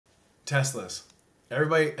Teslas.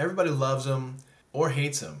 Everybody loves them or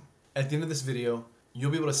hates them. At the end of this video,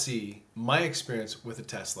 you'll be able to see my experience with a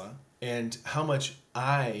Tesla and how much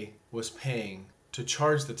I was paying to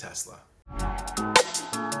charge the Tesla.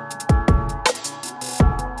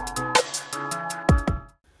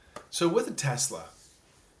 So with a Tesla,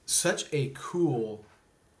 such a cool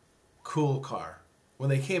car. When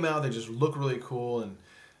they came out, they just look really cool, and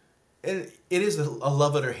it is a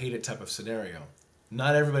love it or hate it type of scenario.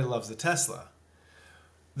 Not everybody loves the Tesla.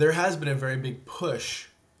 There has been a very big push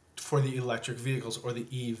for the electric vehicles, or the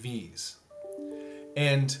EVs.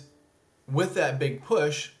 And with that big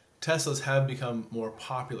push, Teslas have become more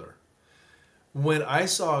popular. When I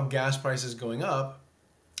saw gas prices going up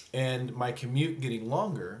and my commute getting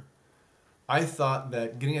longer, I thought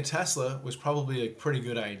that getting a Tesla was probably a pretty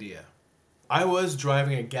good idea. I was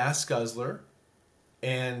driving a gas guzzler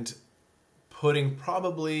and putting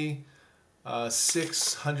probably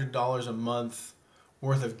 $600 a month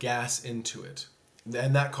worth of gas into it.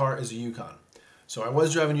 And that car is a Yukon. So I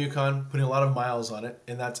was driving a Yukon, putting a lot of miles on it,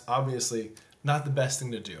 and that's obviously not the best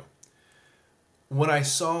thing to do. When I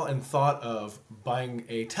saw and thought of buying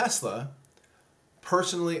a Tesla,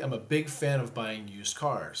 personally, I'm a big fan of buying used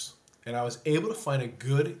cars. And I was able to find a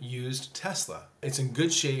good used Tesla. It's in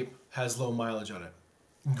good shape, has low mileage on it.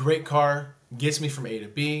 Great car, gets me from A to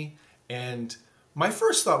B, and my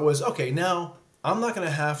first thought was, okay, now I'm not gonna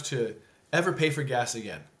have to ever pay for gas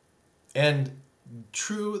again. And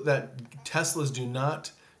true that Teslas do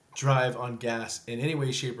not drive on gas in any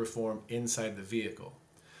way, shape, or form inside the vehicle.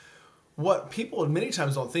 What people many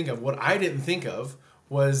times don't think of, what I didn't think of,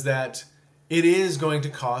 was that it is going to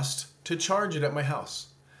cost to charge it at my house.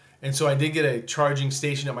 And so I did get a charging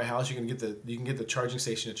station at my house. You can get the charging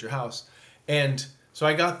station at your house. And so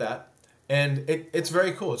I got that. And it's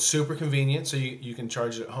very cool. It's super convenient, so you can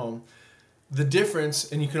charge it at home. The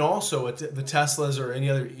difference, and you can also, at the Teslas or any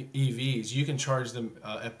other EVs, you can charge them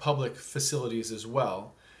at public facilities as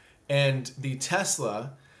well. And the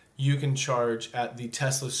Tesla, you can charge at the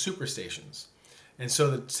Tesla superstations. And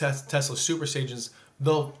so the Tesla superstations,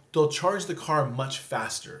 they'll charge the car much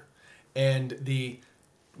faster. And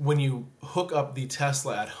when you hook up the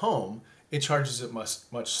Tesla at home, it charges it much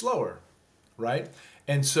slower, right?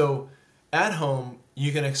 And so at home,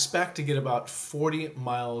 you can expect to get about 40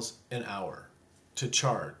 miles an hour to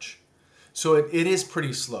charge. So it is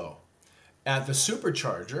pretty slow. At the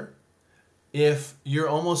supercharger, if you're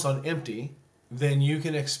almost on empty, then you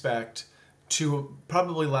can expect to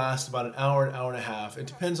probably last about an hour and a half. It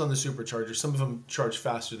depends on the supercharger. Some of them charge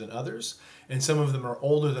faster than others, and some of them are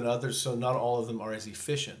older than others, so not all of them are as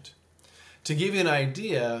efficient. To give you an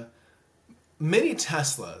idea, many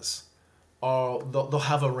Teslas, they'll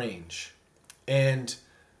have a range. And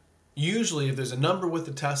usually if there's a number with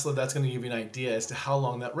the Tesla, that's going to give you an idea as to how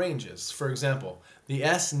long that range is. For example, the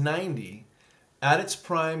S90 at its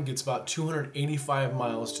prime gets about 285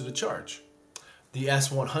 miles to the charge. The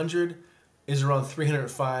S100 is around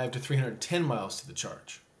 305 to 310 miles to the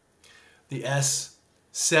charge. The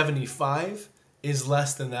S75 is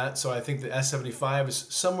less than that, so I think the S75 is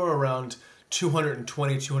somewhere around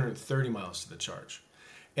 220, 230 miles to the charge.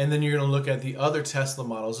 And then you're going to look at the other Tesla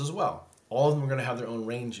models as well. All of them are going to have their own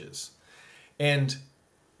ranges. And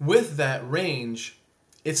with that range,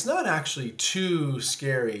 it's not actually too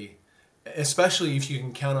scary, especially if you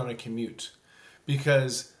can count on a commute,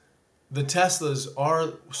 because the Teslas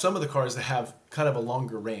are some of the cars that have kind of a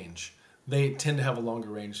longer range. They tend to have a longer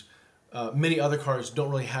range. Many other cars don't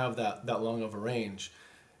really have that long of a range.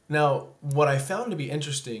 Now, what I found to be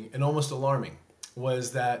interesting and almost alarming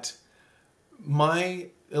was that my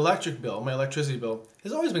electricity bill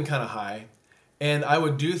has always been kind of high, and I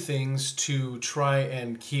would do things to try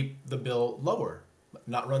and keep the bill lower.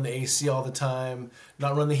 Not run the AC all the time,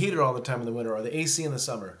 not run the heater all the time in the winter, or the AC in the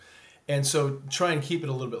summer. And so try and keep it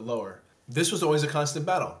a little bit lower. This was always a constant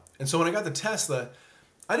battle. And so when I got the Tesla,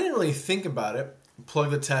 I didn't really think about it,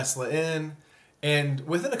 plug the Tesla in, and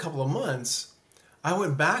within a couple of months, I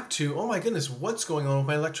went back to, oh my goodness, what's going on with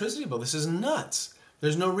my electricity bill? This is nuts.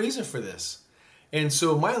 There's no reason for this. And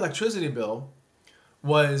so my electricity bill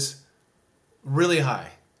was really high.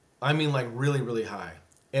 I mean, like really, really high.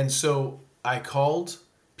 And so I called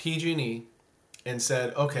PG&E and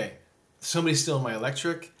said, okay, somebody's stealing my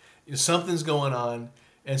electric. Something's going on.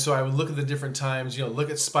 And so I would look at the different times, look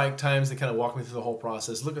at spike times. They kind of walk me through the whole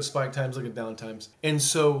process. Look at spike times, look at down times. And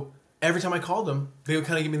so every time I called them, they would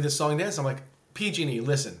kind of give me this song and dance. I'm like, PG&E,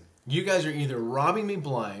 listen, you guys are either robbing me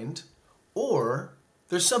blind or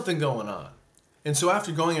there's something going on. And so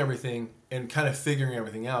after going everything and kind of figuring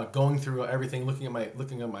everything out, going through everything,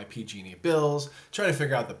 looking at my PG&E bills, trying to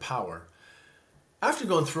figure out the power, after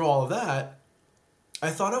going through all of that, I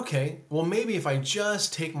thought, okay, well, maybe if I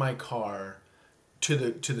just take my car to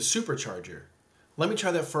the supercharger, let me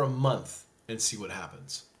try that for a month and see what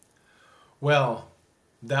happens. Well,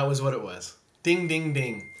 that was what it was. Ding, ding,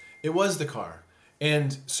 ding. It was the car.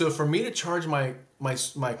 And so for me to charge my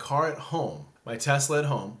car at home, my Tesla at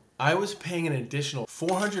home, I was paying an additional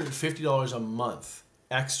 $450 a month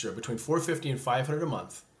extra, between $450 and $500 a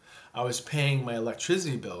month. I was paying my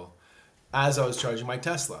electricity bill as I was charging my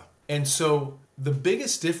Tesla. And so the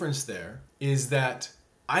biggest difference there is that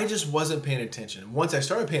I just wasn't paying attention. Once I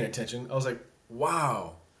started paying attention, I was like,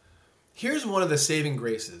 wow, here's one of the saving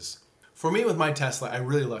graces. For me with my Tesla, I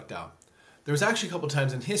really lucked out. There was actually a couple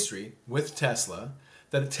times in history with Tesla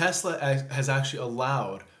that Tesla has actually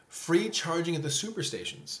allowed free charging at the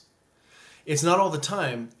superstations. It's not all the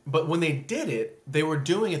time, but when they did it, they were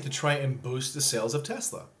doing it to try and boost the sales of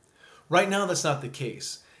Tesla. Right now, that's not the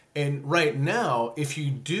case. And right now, if you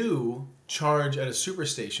do charge at a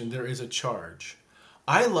superstation, there is a charge.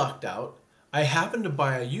 I lucked out. I happened to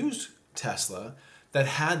buy a used Tesla that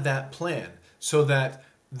had that plan, so that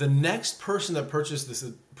the next person that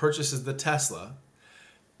purchases the Tesla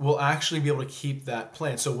will actually be able to keep that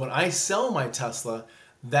plan. So when I sell my Tesla,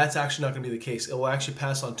 that's actually not going to be the case. It will actually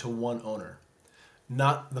pass on to one owner,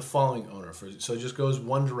 not the following owner. So it just goes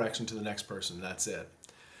one direction to the next person. That's it.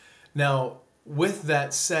 Now, with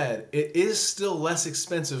that said, it is still less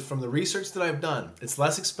expensive from the research that I've done. It's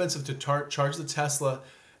less expensive to charge the Tesla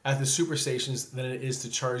at the superstations than it is to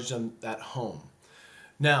charge them at home.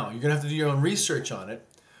 Now, you're going to have to do your own research on it,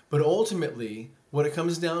 but ultimately, what it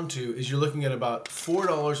comes down to is you're looking at about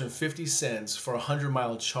 $4.50 for a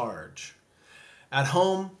 100-mile charge. At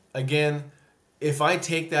home, again, if I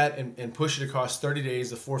take that and push it across 30 days,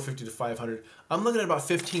 the $450 to $500, I'm looking at about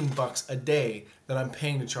 $15 a day that I'm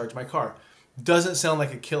paying to charge my car. Doesn't sound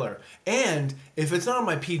like a killer. And if it's not on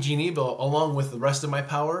my PG&E bill along with the rest of my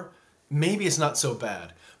power, maybe it's not so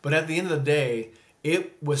bad. But at the end of the day,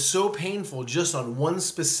 it was so painful just on one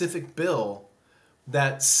specific bill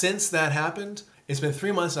that since that happened, it's been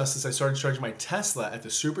 3 months now since I started charging my Tesla at the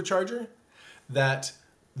supercharger, that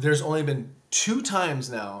there's only been 2 times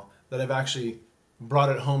now that I've actually brought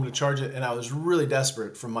it home to charge it, and I was really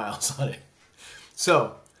desperate for miles on it.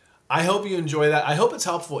 So I hope you enjoy that. I hope it's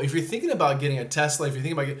helpful. If you're thinking about getting a Tesla, if you're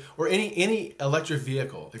thinking about getting, or any electric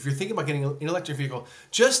vehicle, if you're thinking about getting an electric vehicle,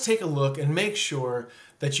 just take a look and make sure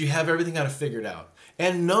that you have everything kind of figured out.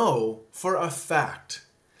 And know for a fact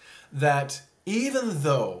that even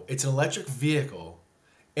though it's an electric vehicle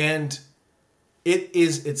and it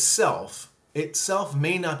is itself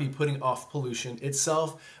may not be putting off pollution,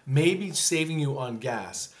 itself may be saving you on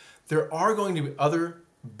gas, there are going to be other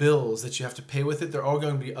bills that you have to pay with it. There are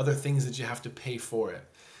going to be other things that you have to pay for it.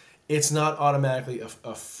 It's not automatically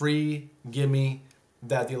a free gimme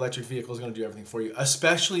that the electric vehicle is going to do everything for you,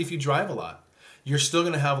 especially if you drive a lot. You're still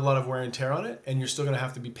going to have a lot of wear and tear on it, and you're still going to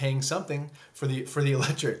have to be paying something for the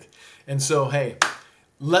electric. And so, hey,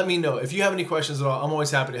 let me know. If you have any questions at all, I'm always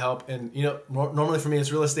happy to help. And you know, normally for me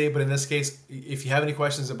it's real estate, but in this case, if you have any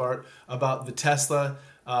questions about the Tesla,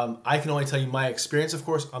 I can only tell you my experience. Of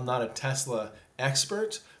course, I'm not a Tesla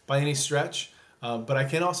expert by any stretch, but I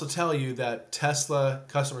can also tell you that Tesla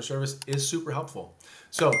customer service is super helpful.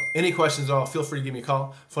 So any questions at all, feel free to give me a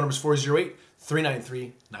call. Phone number is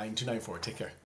 408-393-9294. Take care.